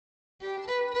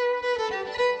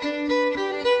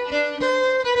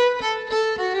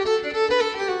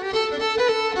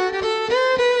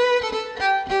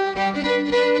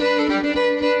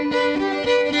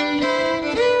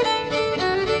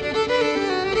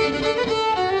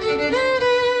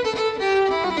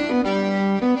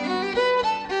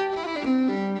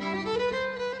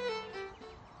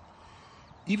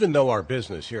Even though our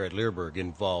business here at Leerburg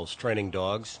involves training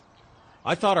dogs,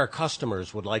 I thought our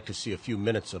customers would like to see a few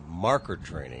minutes of marker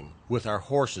training with our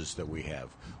horses that we have.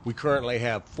 We currently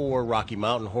have 4 Rocky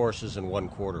Mountain horses and 1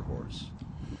 quarter horse.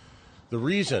 The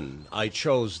reason I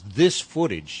chose this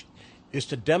footage is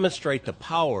to demonstrate the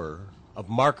power of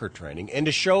marker training and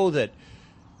to show that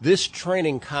this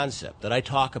training concept that I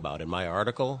talk about in my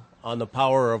article on the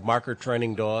power of marker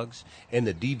training dogs and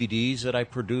the DVDs that I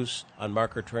produce on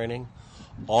marker training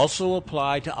also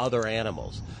apply to other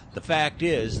animals. The fact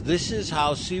is, this is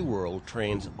how SeaWorld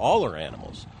trains all their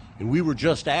animals. And we were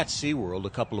just at SeaWorld a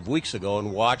couple of weeks ago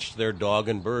and watched their dog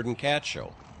and bird and cat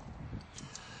show.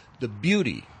 The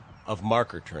beauty of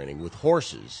marker training with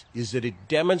horses is that it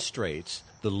demonstrates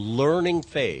the learning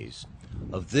phase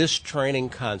of this training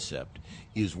concept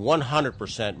is 100%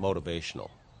 motivational.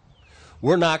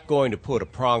 We're not going to put a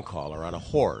prong collar on a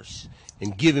horse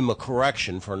and give him a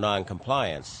correction for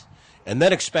noncompliance and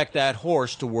then expect that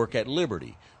horse to work at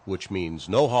liberty, which means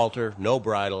no halter, no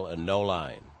bridle, and no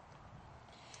line.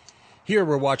 Here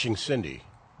we're watching Cindy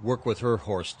work with her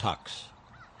horse Tux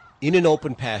in an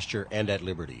open pasture and at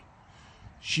liberty.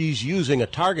 She's using a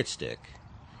target stick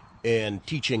and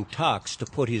teaching Tux to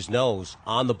put his nose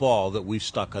on the ball that we've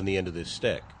stuck on the end of this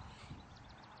stick.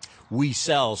 We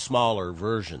sell smaller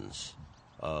versions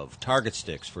of target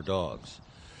sticks for dogs.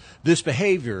 This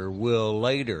behavior will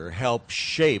later help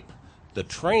shape the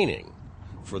training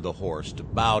for the horse to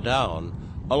bow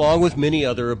down, along with many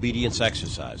other obedience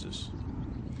exercises.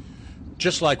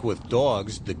 Just like with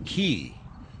dogs, the key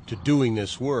to doing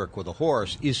this work with a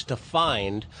horse is to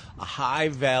find a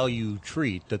high-value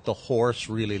treat that the horse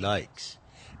really likes.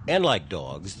 And like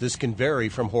dogs, this can vary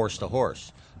from horse to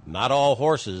horse. Not all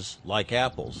horses like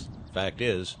apples. Fact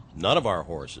is, none of our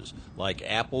horses like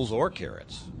apples or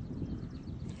carrots.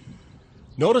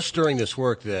 Notice during this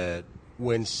work that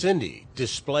when Cindy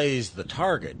displays the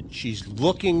target, she's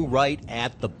looking right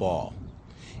at the ball.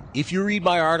 If you read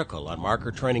my article on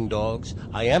marker training dogs,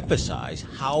 I emphasize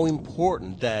how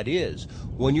important that is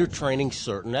when you're training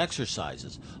certain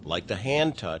exercises, like the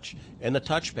hand touch and the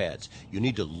touch pads. You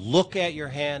need to look at your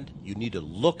hand, you need to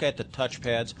look at the touch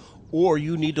pads, or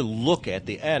you need to look at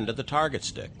the end of the target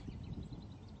stick.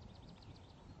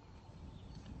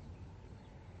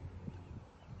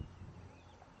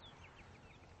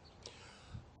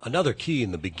 Another key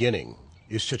in the beginning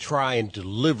is to try and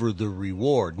deliver the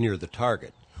reward near the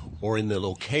target or in the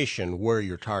location where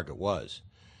your target was,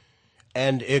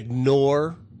 and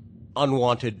ignore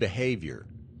unwanted behavior.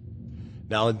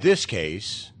 Now, in this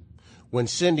case, when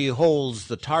Cindy holds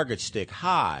the target stick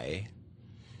high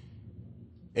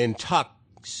and Tux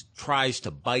tries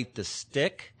to bite the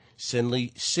stick,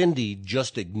 Cindy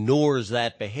just ignores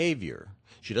that behavior.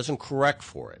 She doesn't correct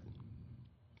for it.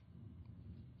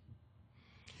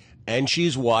 And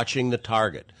she's watching the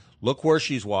target. Look where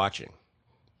she's watching.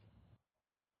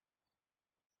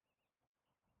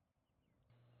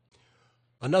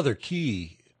 Another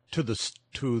key to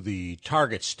the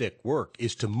target stick work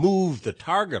is to move the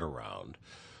target around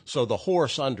so the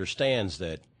horse understands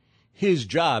that his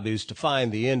job is to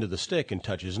find the end of the stick and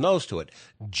touch his nose to it,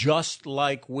 just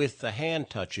like with the hand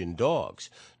touch in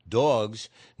dogs. Dogs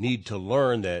need to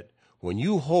learn that when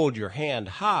you hold your hand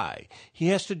high, he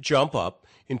has to jump up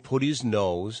and put his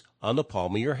nose on the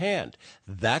palm of your hand.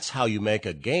 That's how you make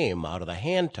a game out of the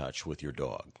hand touch with your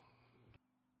dog.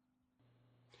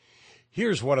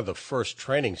 Here's one of the first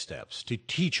training steps to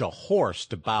teach a horse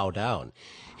to bow down.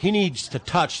 He needs to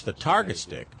touch the target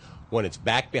stick when it's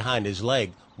back behind his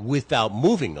leg without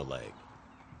moving the leg.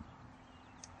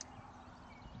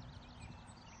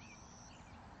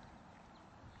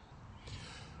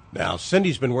 Now,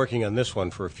 Cindy's been working on this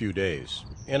one for a few days,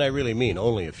 and I really mean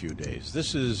only a few days.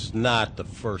 This is not the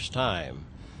first time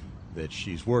that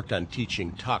she's worked on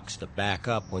teaching Tux to back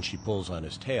up when she pulls on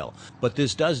his tail, but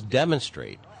this does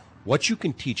demonstrate what you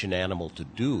can teach an animal to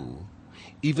do,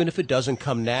 even if it doesn't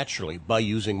come naturally, by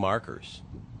using markers.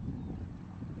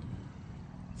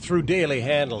 Through daily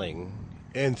handling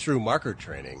and through marker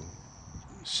training,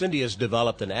 Cindy has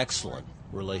developed an excellent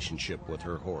relationship with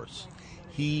her horse.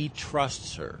 He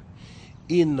trusts her.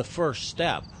 In the first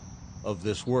step of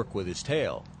this work with his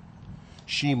tail,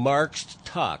 she marks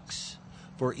Tux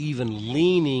for even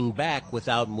leaning back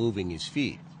without moving his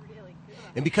feet.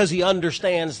 And because he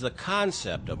understands the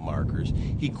concept of markers,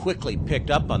 he quickly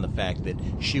picked up on the fact that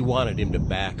she wanted him to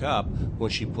back up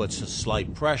when she puts a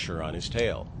slight pressure on his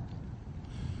tail.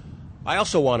 I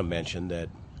also want to mention that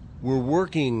we're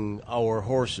working our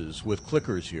horses with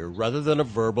clickers here rather than a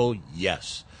verbal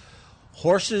yes.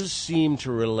 Horses seem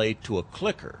to relate to a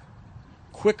clicker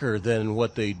quicker than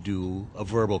what they do a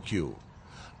verbal cue.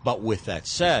 But with that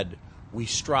said, we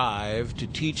strive to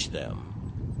teach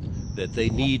them that they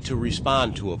need to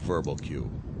respond to a verbal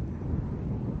cue.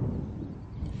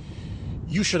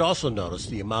 You should also notice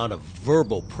the amount of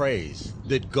verbal praise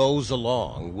that goes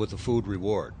along with the food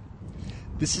reward.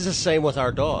 This is the same with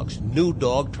our dogs. New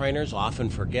dog trainers often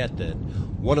forget that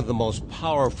one of the most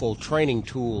powerful training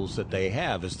tools that they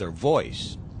have is their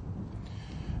voice.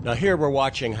 Now here we're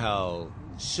watching how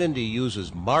Cindy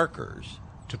uses markers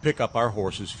to pick up our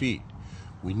horse's feet.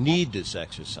 We need this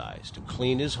exercise to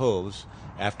clean his hooves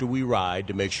after we ride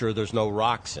to make sure there's no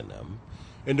rocks in them,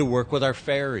 and to work with our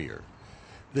farrier.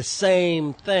 The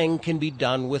same thing can be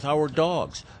done with our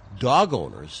dogs. Dog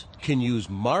owners can use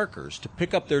markers to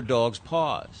pick up their dog's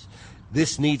paws.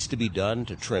 This needs to be done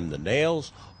to trim the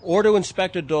nails or to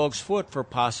inspect a dog's foot for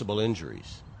possible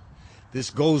injuries. This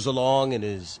goes along and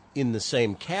is in the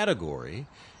same category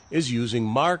as using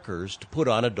markers to put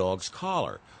on a dog's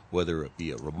collar, whether it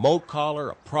be a remote collar,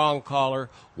 a prong collar,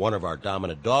 one of our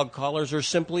dominant dog collars, or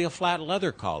simply a flat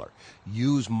leather collar.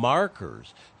 Use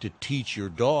markers to teach your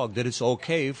dog that it's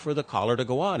okay for the collar to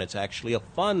go on. It's actually a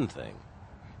fun thing.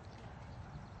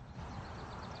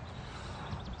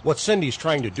 What Cindy's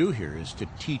trying to do here is to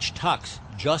teach Tux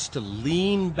just to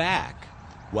lean back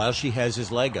while she has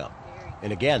his leg up.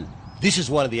 And again, this is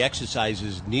one of the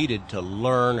exercises needed to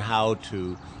learn how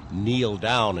to kneel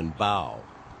down and bow.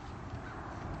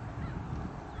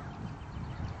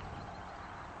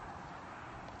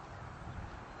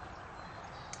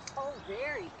 Oh,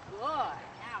 very good.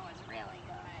 That was really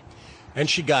good. And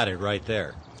she got it right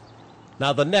there.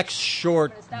 Now the next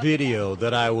short video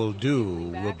that I will do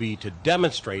will be to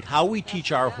demonstrate how we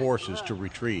teach our horses to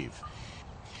retrieve.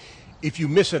 If you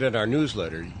miss it in our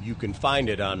newsletter, you can find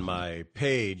it on my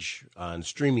page on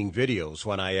streaming videos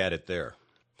when I add it there.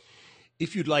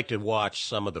 If you'd like to watch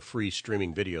some of the free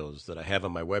streaming videos that I have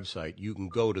on my website, you can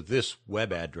go to this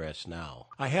web address now.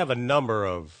 I have a number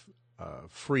of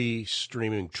free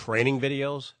streaming training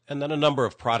videos and then a number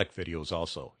of product videos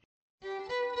also.